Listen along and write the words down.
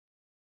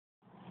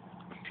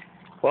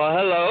Well,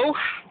 hello,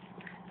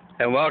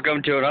 and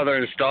welcome to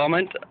another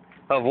installment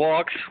of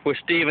Walks with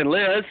Steve and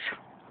Liz.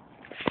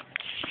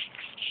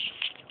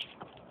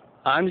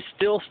 I'm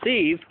still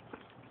Steve.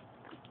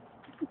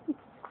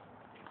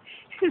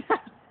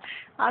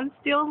 I'm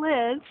still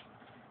Liz.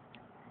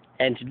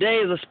 And today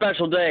is a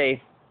special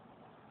day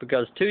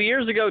because 2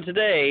 years ago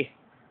today,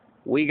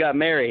 we got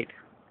married.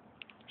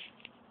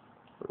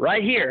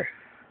 Right here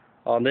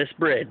on this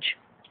bridge.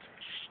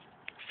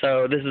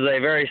 So this is a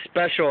very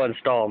special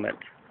installment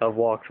of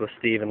Walks with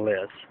Steve and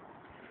Liz.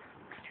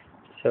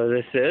 So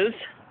this is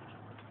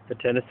the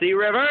Tennessee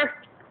River.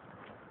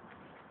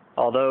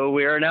 Although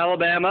we are in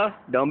Alabama,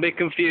 don't be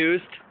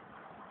confused.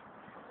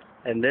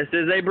 And this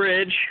is a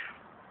bridge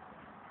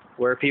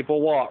where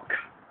people walk.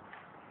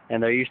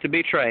 And there used to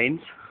be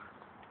trains.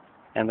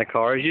 And the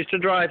cars used to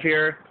drive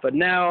here, but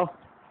now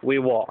we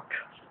walk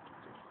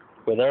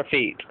with our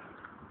feet.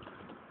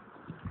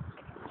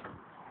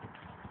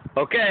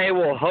 Okay,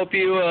 well, hope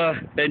you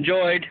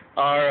enjoyed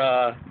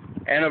our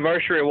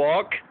anniversary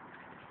walk.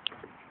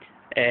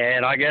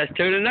 And I guess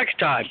tune in next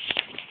time.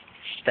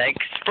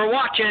 Thanks for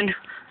watching.